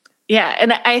agency. Yeah.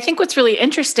 And I think what's really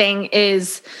interesting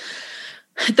is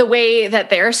the way that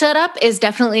they're set up is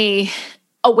definitely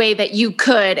a way that you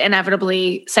could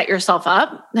inevitably set yourself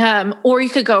up, or you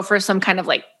could go for some kind of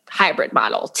like hybrid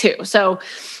model too. So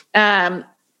a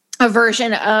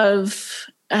version of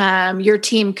your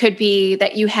team could be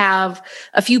that you have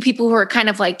a few people who are kind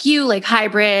of like you, like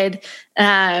hybrid,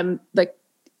 like,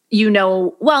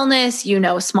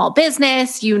 wellness, small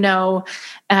business,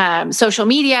 social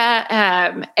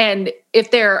media. And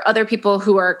if there are other people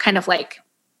who are kind of like,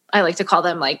 I like to call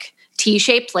them like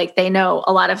T-shaped, like they know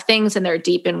a lot of things and they're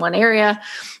deep in one area.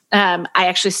 I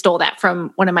actually stole that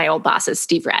from one of my old bosses,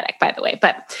 Steve Raddick, by the way.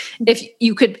 But if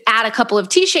you could add a couple of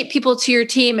T-shaped people to your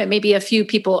team and maybe a few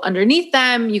people underneath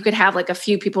them, you could have like a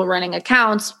few people running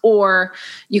accounts, or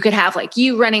you could have like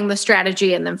you running the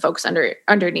strategy and then folks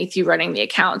underneath you running the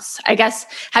accounts. I guess,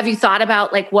 have you thought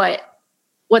about like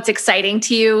what's exciting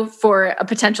to you for a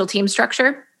potential team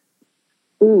structure?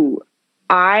 Ooh,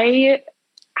 I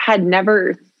had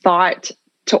never thought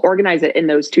to organize it in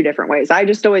those two different ways. I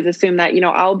just always assume that,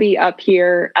 I'll be up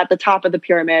here at the top of the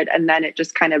pyramid and then it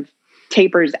just kind of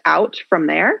tapers out from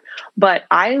there. But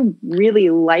I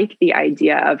really like the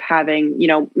idea of having,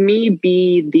 me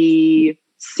be the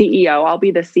CEO. I'll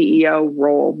be the CEO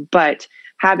role, but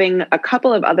having a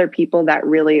couple of other people that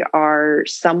really are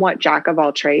somewhat jack of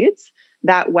all trades.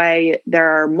 That way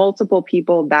there are multiple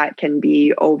people that can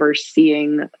be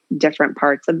overseeing different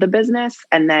parts of the business,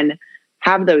 and then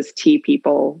have those T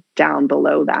people down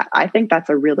below that. I think that's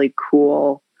a really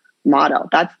cool model.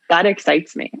 That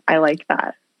excites me. I like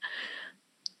that.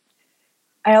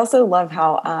 I also love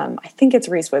how I think it's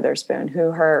Reese Witherspoon,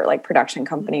 who her like production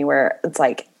company, where it's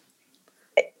like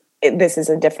this is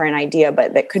a different idea,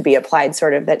 but that could be applied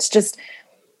sort of. That's just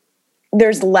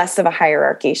there's less of a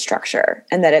hierarchy structure,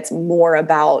 and that it's more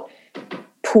about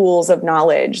pools of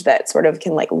knowledge that sort of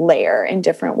can like layer in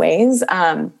different ways,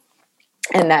 and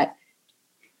that.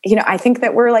 I think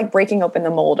that we're like breaking open the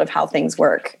mold of how things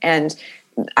work. And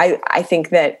I think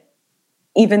that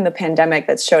even the pandemic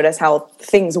that's showed us how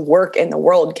things work in the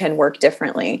world can work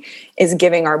differently is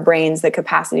giving our brains the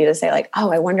capacity to say like,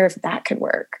 oh, I wonder if that could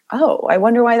work. Oh, I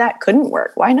wonder why that couldn't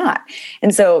work. Why not?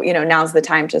 And so, now's the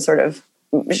time to sort of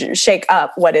shake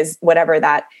up whatever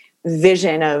that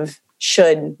vision of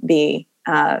should be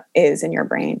is in your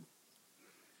brain.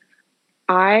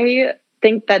 I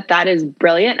think that is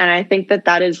brilliant. And I think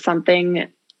that is something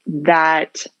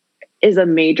that is a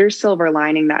major silver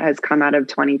lining that has come out of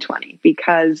 2020,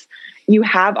 because you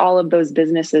have all of those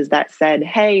businesses that said,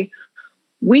 hey,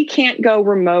 we can't go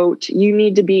remote. You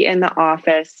need to be in the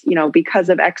office, because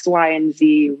of X, Y, and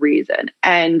Z reason.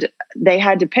 And they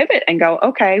had to pivot and go,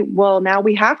 okay, well, now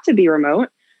we have to be remote.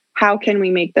 How can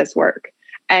we make this work?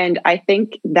 And I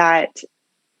think that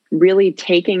really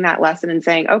taking that lesson and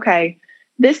saying, okay,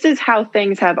 this is how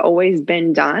things have always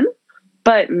been done,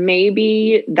 but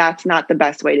maybe that's not the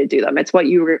best way to do them. It's what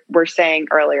you were saying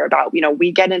earlier about,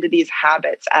 we get into these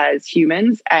habits as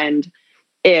humans. And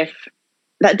if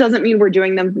that doesn't mean we're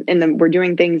doing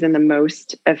things in the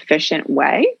most efficient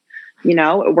way,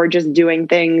 we're just doing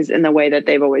things in the way that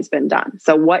they've always been done.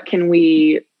 So what can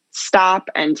we stop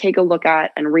and take a look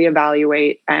at and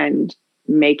reevaluate and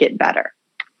make it better?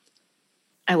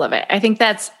 I love it. I think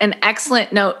that's an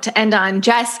excellent note to end on.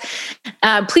 Jess,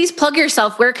 please plug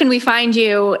yourself. Where can we find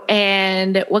you,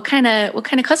 and what kind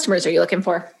of customers are you looking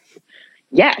for?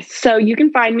 Yes. So you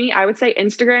can find me. I would say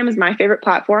Instagram is my favorite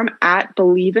platform at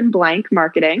Believe in Blank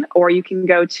Marketing, or you can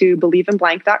go to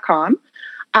believeinblank.com.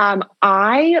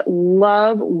 I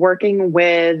love working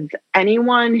with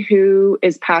anyone who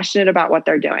is passionate about what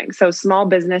they're doing. So small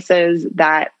businesses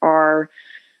that are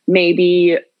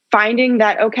maybe finding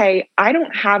that, okay, I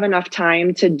don't have enough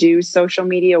time to do social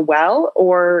media well,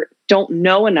 or don't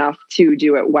know enough to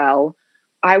do it well.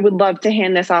 I would love to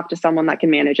hand this off to someone that can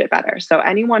manage it better. So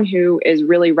anyone who is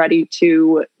really ready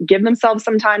to give themselves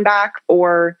some time back,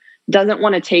 or doesn't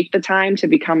want to take the time to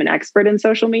become an expert in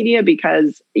social media,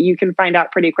 because you can find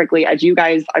out pretty quickly, as you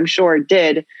guys, I'm sure,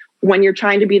 did, when you're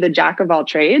trying to be the jack of all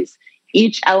trades,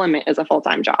 each element is a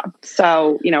full-time job.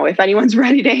 So, if anyone's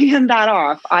ready to hand that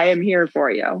off, I am here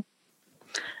for you.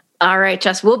 All right,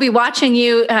 Jess, we'll be watching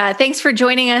you. Thanks for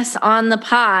joining us on the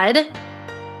pod.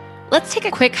 Let's take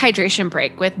a quick hydration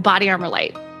break with Body Armor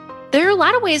Light. There are a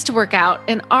lot of ways to work out,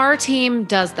 and our team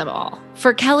does them all.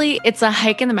 For Kelly, it's a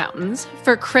hike in the mountains.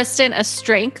 For Kristen, a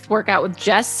strength workout with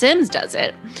Jess Sims does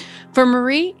it. For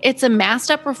Marie, it's a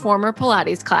masked up reformer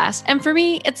Pilates class. And for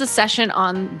me, it's a session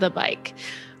on the bike.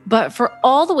 But for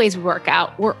all the ways we work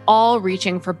out, we're all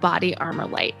reaching for Body Armor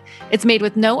Light. It's made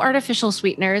with no artificial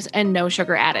sweeteners and no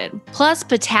sugar added. Plus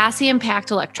potassium-packed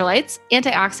electrolytes,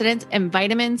 antioxidants, and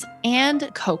vitamins,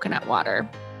 and coconut water.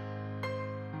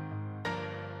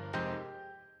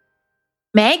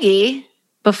 Maggie,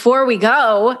 before we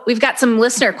go, we've got some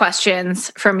listener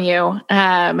questions from you,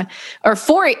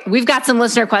 we've got some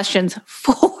listener questions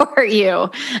for you,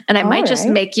 and I might just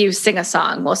make you sing a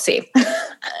song. We'll see.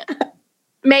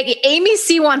 Maggie, Amy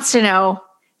C wants to know,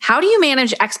 how do you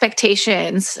manage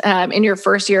expectations in your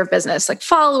first year of business, like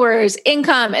followers,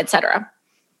 income, et cetera?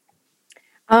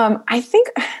 I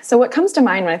think, so what comes to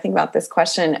mind when I think about this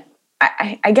question,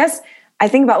 I guess I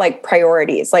think about like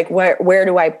priorities, like where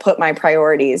do I put my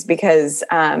priorities? Because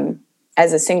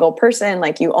as a single person,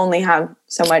 like you only have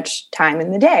so much time in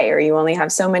the day, or you only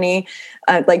have so many,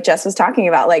 like Jess was talking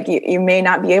about, like you may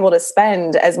not be able to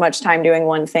spend as much time doing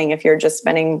one thing if you're just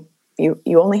spending,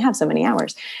 you only have so many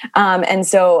hours. And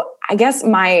so I guess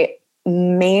my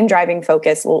main driving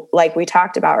focus, like we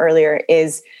talked about earlier,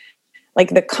 is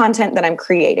like the content that I'm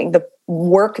creating, the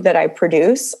work that I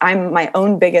produce. I'm my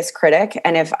own biggest critic.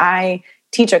 And if I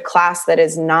teach a class that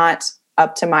is not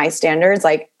up to my standards,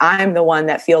 like I'm the one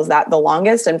that feels that the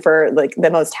longest and for like the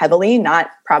most heavily, not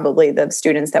probably the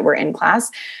students that were in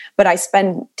class, but I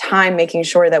spend time making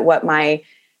sure that what my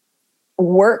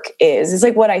work is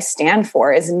like what I stand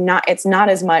for it's not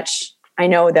as much. I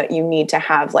know that you need to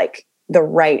have like the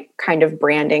right kind of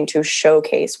branding to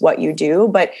showcase what you do.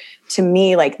 But to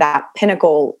me, like that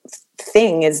pinnacle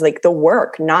thing is like the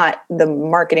work, not the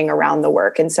marketing around the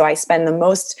work. And so I spend the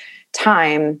most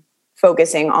time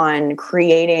focusing on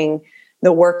creating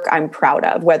the work I'm proud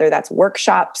of, whether that's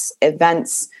workshops,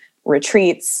 events,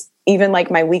 retreats, even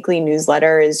like my weekly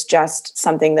newsletter is just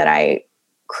something that I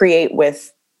create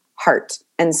with heart.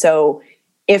 And so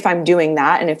if I'm doing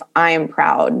that, and if I am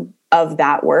proud of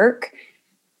that work,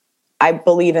 I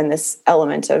believe in this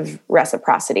element of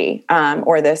reciprocity,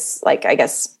 or this, like, I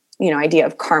guess, idea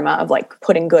of karma, of like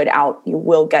putting good out, you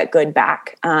will get good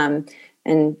back. And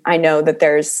I know that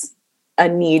there's a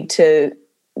need to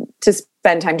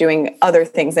spend time doing other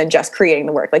things than just creating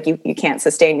the work. Like you can't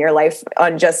sustain your life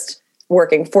on just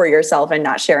working for yourself and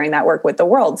not sharing that work with the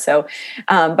world. So,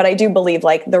 but I do believe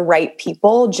like the right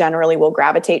people generally will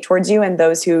gravitate towards you, and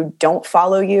those who don't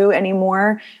follow you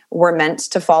anymore were meant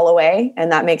to fall away,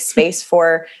 and that makes space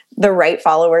for the right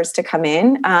followers to come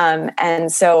in.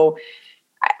 And so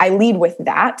I lead with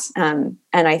that. And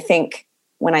I think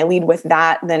when I lead with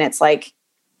that, then it's like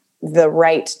the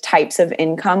right types of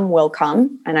income will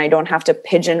come, and I don't have to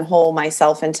pigeonhole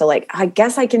myself into like, I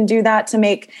guess I can do that to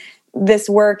make this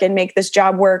work and make this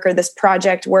job work or this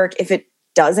project work. If it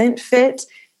doesn't fit,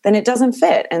 then it doesn't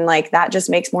fit. And like, that just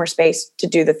makes more space to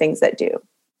do the things that do.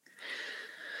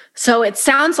 So it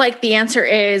sounds like the answer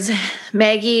is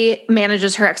Maggie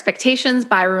manages her expectations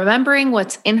by remembering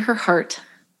what's in her heart.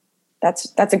 That's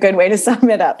a good way to sum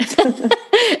it up.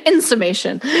 In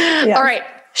summation. Yeah. All right.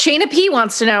 Shayna P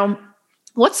wants to know,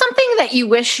 what's something that you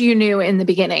wish you knew in the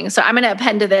beginning? So I'm going to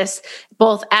append to this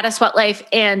both at A Sweat Life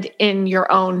and in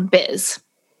your own biz.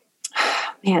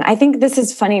 Man, I think this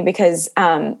is funny because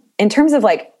in terms of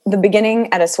like the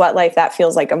beginning at A Sweat Life, that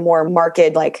feels like a more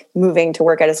marked, like moving to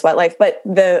work at A Sweat Life. But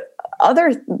the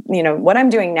other, what I'm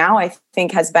doing now, I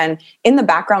think has been in the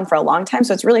background for a long time.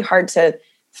 So it's really hard to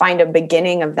find a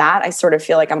beginning of that. I sort of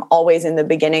feel like I'm always in the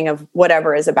beginning of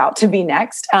whatever is about to be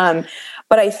next.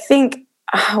 But I think,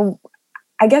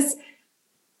 I guess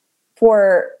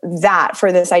for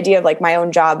this idea of like my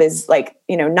own job is like,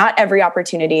 not every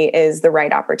opportunity is the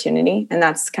right opportunity. And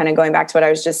that's kind of going back to what I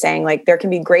was just saying, like there can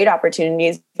be great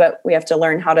opportunities, but we have to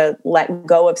learn how to let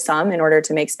go of some in order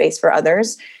to make space for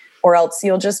others, or else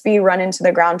you'll just be run into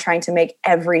the ground trying to make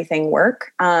everything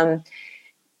work.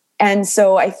 And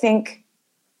so I think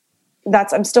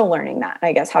I'm still learning that,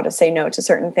 I guess, how to say no to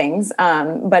certain things.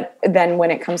 But then when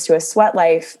it comes to A Sweat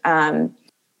Life,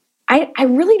 I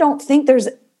really don't think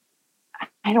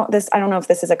I don't know if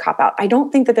this is a cop-out. I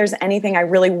don't think that there's anything I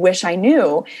really wish I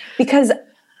knew, because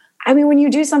I mean, when you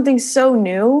do something so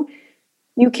new,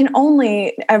 you can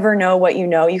only ever know what you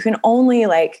know. You can only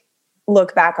like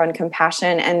look back on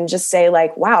compassion and just say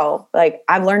like, wow, like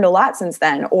I've learned a lot since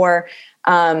then. Or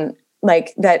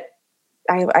like that,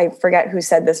 I forget who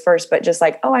said this first, but just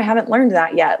like, oh, I haven't learned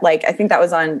that yet. Like, I think that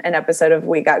was on an episode of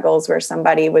We Got Goals where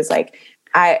somebody was like,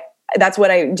 that's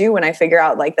what I do when I figure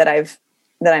out like that I'm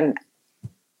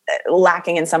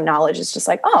lacking in some knowledge. It's just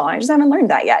like, oh, I just haven't learned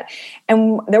that yet.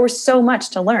 And there was so much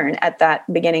to learn at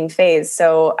that beginning phase.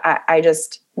 So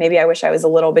maybe I wish I was a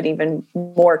little bit even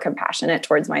more compassionate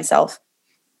towards myself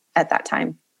at that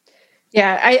time.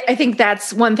 Yeah, I think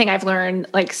that's one thing I've learned,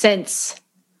 like since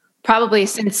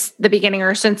the beginning,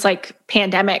 or since like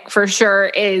pandemic for sure,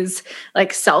 is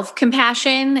like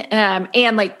self-compassion,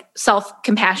 and like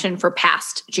self-compassion for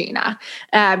past Gina,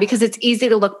 because it's easy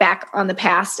to look back on the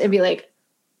past and be like,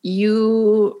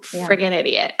 you friggin'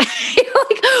 idiot.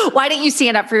 Like, why didn't you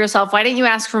stand up for yourself? Why didn't you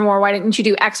ask for more? Why didn't you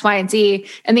do X, Y, and Z?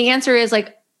 And the answer is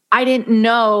like, I didn't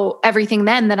know everything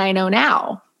then that I know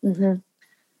now. Mm-hmm.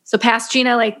 So past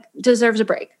Gina like deserves a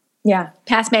break. Yeah.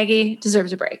 Past Maggie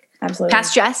deserves a break. Absolutely.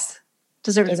 Past Jess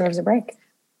deserves a break.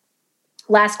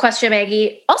 Last question,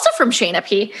 Maggie, also from Shayna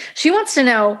P. She wants to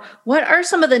know, what are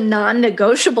some of the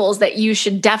non-negotiables that you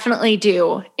should definitely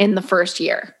do in the first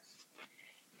year?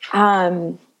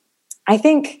 I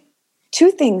think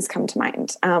two things come to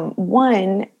mind.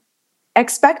 One,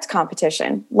 expect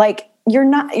competition. Like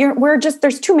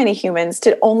there's too many humans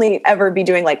to only ever be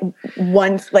doing like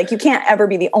one, like you can't ever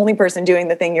be the only person doing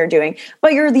the thing you're doing,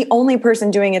 but you're the only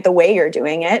person doing it the way you're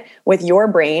doing it, with your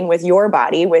brain, with your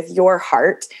body, with your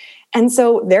heart. And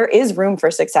so there is room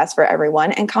for success for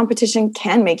everyone, and competition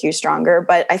can make you stronger.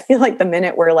 But I feel like the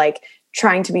minute we're like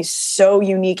trying to be so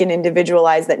unique and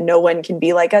individualized that no one can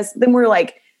be like us, then we're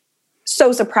like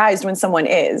so surprised when someone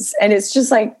is. And it's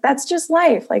just like, that's just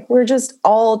life. Like we're just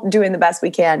all doing the best we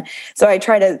can. So I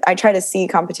try to see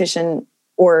competition,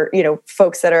 or,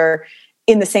 folks that are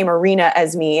in the same arena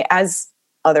as me, as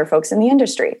other folks in the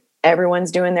industry.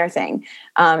 Everyone's doing their thing.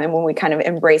 And when we kind of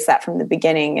embrace that from the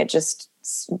beginning, it just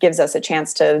gives us a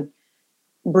chance to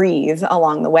breathe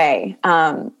along the way.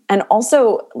 And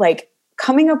also like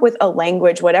coming up with a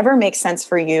language, whatever makes sense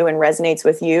for you and resonates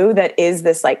with you, that is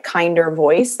this like kinder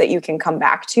voice that you can come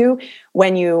back to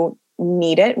when you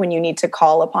need it, when you need to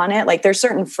call upon it. Like there's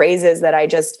certain phrases that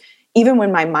even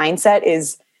when my mindset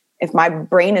is, if my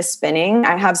brain is spinning,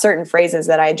 I have certain phrases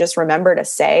that I just remember to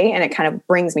say, and it kind of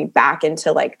brings me back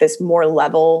into like this more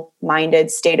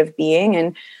level-minded state of being.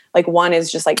 And like one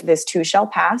is just like, this too shall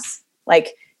pass. Like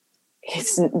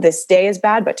this day is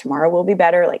bad, but tomorrow will be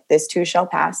better. Like this too shall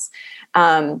pass.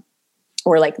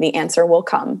 Or like the answer will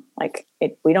come. Like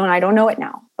I don't know it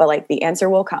now, but like the answer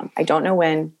will come. I don't know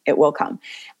when it will come.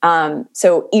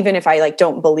 So even if I like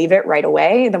don't believe it right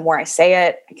away, the more I say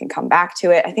it, I can come back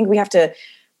to it. I think we have to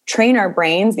train our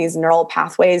brains, these neural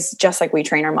pathways, just like we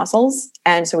train our muscles.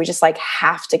 And so we just like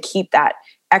have to keep that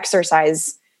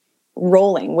exercise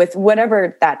rolling with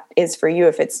whatever that is for you.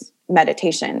 If it's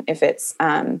meditation, if it's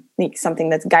something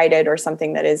that's guided, or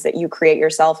something that you create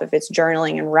yourself, if it's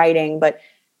journaling and writing, but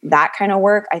that kind of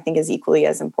work I think is equally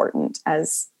as important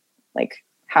as like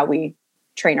how we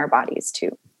train our bodies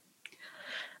too.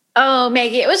 Oh,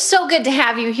 Maggie, it was so good to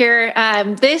have you here.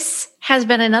 This has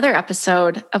been another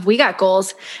episode of We Got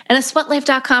Goals, and a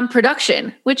sweatlife.com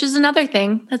production, which is another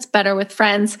thing that's better with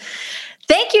friends.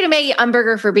 Thank you to Maggie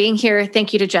Umberger for being here.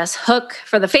 Thank you to Jess Hook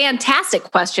for the fantastic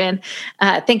question.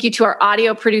 Thank you to our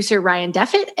audio producer, Ryan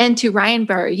Deffett, and to Ryan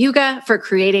Barayuga for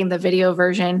creating the video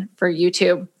version for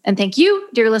YouTube. And thank you,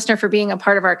 dear listener, for being a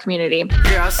part of our community.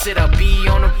 Here I'll sit, I'll be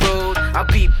on the road, I'll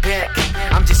be back.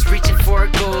 I'm just reaching for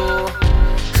a goal.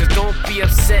 So don't be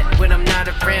upset when I'm not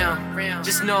around.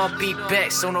 Just know I'll be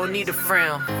back, so no need to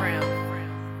frown.